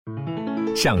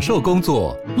享受工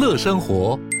作，乐生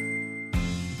活。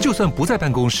就算不在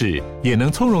办公室，也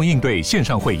能从容应对线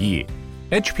上会议。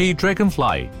HP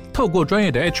Dragonfly 透过专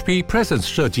业的 HP Presence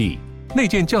设计，内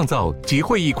建降噪及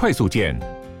会议快速键，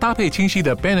搭配清晰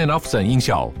的 Bang & Olufsen 音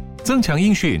效，增强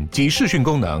音讯及视讯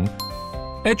功能。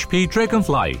HP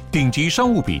Dragonfly 顶级商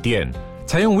务笔电，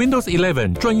采用 Windows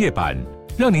 11专业版，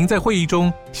让您在会议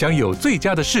中享有最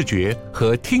佳的视觉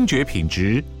和听觉品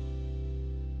质。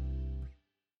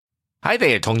Hi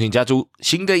there， 通勤家族，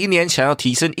新的一年想要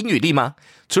提升英语力吗？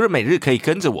除了每日可以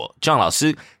跟着我 John 老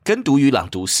师跟读与朗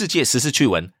读世界时事趣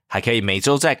闻，还可以每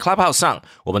周在 Clubhouse 上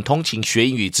我们通勤學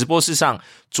英語直播室上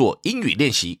做英語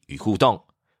練習與互動。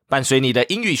伴隨你的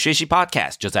英語學習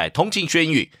Podcast 就在通勤學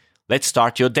英語。Let's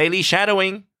start your daily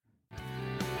shadowing.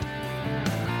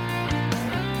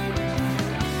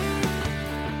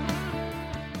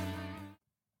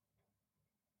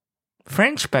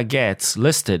 French baguettes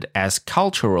listed as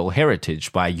cultural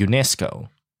heritage by UNESCO.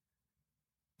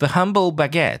 The humble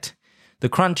baguette, the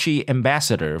crunchy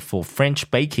ambassador for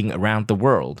French baking around the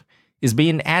world, is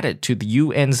being added to the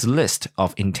UN's list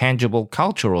of intangible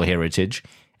cultural heritage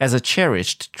as a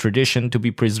cherished tradition to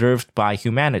be preserved by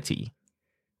humanity.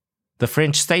 The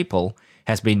French staple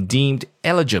has been deemed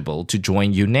eligible to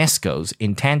join UNESCO's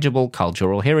Intangible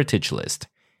Cultural Heritage List,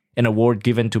 an award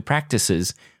given to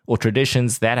practices or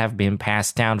traditions that have been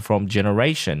passed down from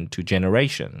generation to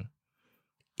generation.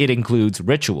 It includes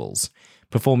rituals,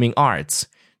 performing arts,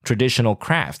 traditional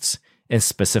crafts, and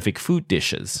specific food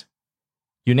dishes.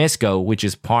 UNESCO, which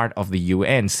is part of the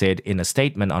UN, said in a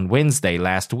statement on Wednesday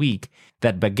last week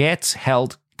that baguettes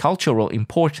held cultural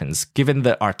importance given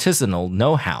the artisanal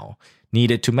know-how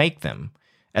needed to make them,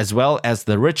 as well as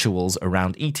the rituals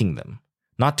around eating them,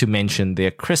 not to mention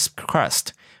their crisp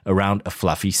crust around a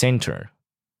fluffy center.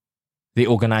 The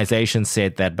organization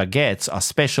said that baguettes are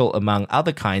special among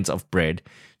other kinds of bread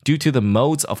due to the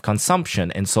modes of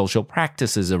consumption and social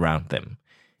practices around them,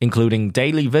 including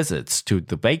daily visits to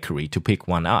the bakery to pick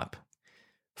one up.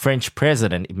 French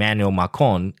President Emmanuel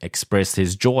Macron expressed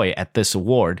his joy at this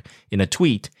award in a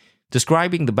tweet,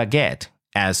 describing the baguette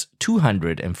as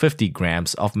 250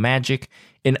 grams of magic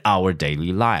in our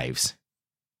daily lives.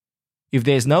 If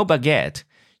there's no baguette,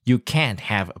 you can't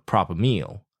have a proper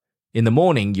meal. In the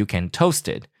morning, you can toast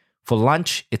it. For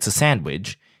lunch, it's a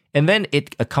sandwich, and then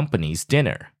it accompanies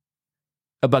dinner.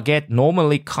 A baguette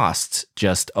normally costs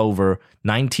just over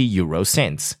 90 euro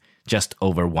cents, just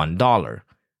over $1,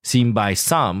 seen by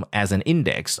some as an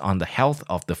index on the health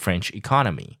of the French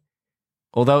economy.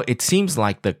 Although it seems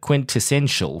like the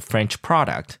quintessential French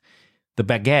product, the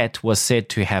baguette was said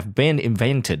to have been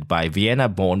invented by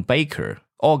Vienna-born baker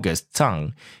Auguste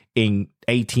Zang in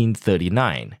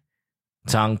 1839.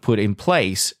 Zhang put in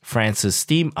place France's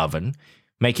steam oven,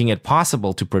 making it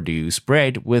possible to produce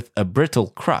bread with a brittle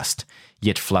crust,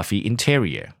 yet fluffy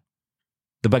interior.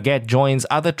 The baguette joins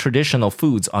other traditional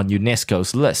foods on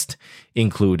UNESCO's list,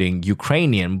 including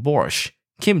Ukrainian borscht,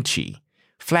 kimchi,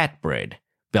 flatbread,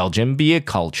 Belgian beer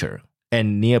culture,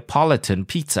 and Neapolitan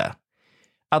pizza.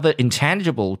 Other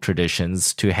intangible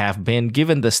traditions to have been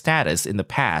given the status in the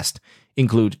past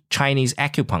include Chinese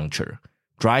acupuncture,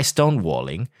 dry stone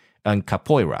walling, and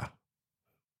capoeira.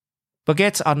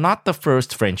 Baguettes are not the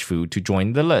first French food to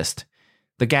join the list.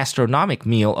 The gastronomic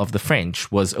meal of the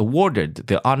French was awarded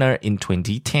the honor in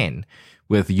 2010,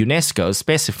 with UNESCO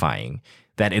specifying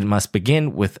that it must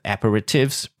begin with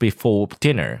aperitifs before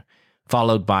dinner,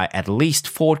 followed by at least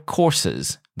 4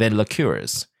 courses, then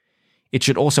liqueurs. It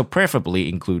should also preferably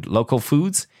include local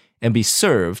foods and be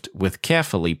served with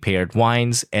carefully paired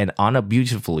wines and on a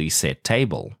beautifully set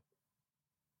table.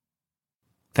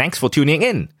 Thanks for tuning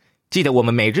in. 记得我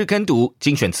们每日跟读、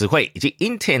精选词汇以及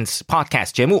Intense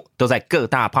Podcast 节目都在各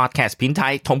大 Podcast 平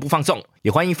台同步放送，也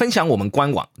欢迎分享我们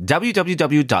官网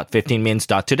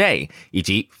www.15minutes.today 以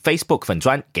及 Facebook 粉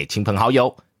专给亲朋好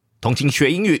友。通勤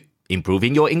学英语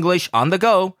 ，Improving your English on the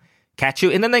go. Catch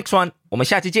you in the next one. 我们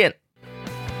下期见。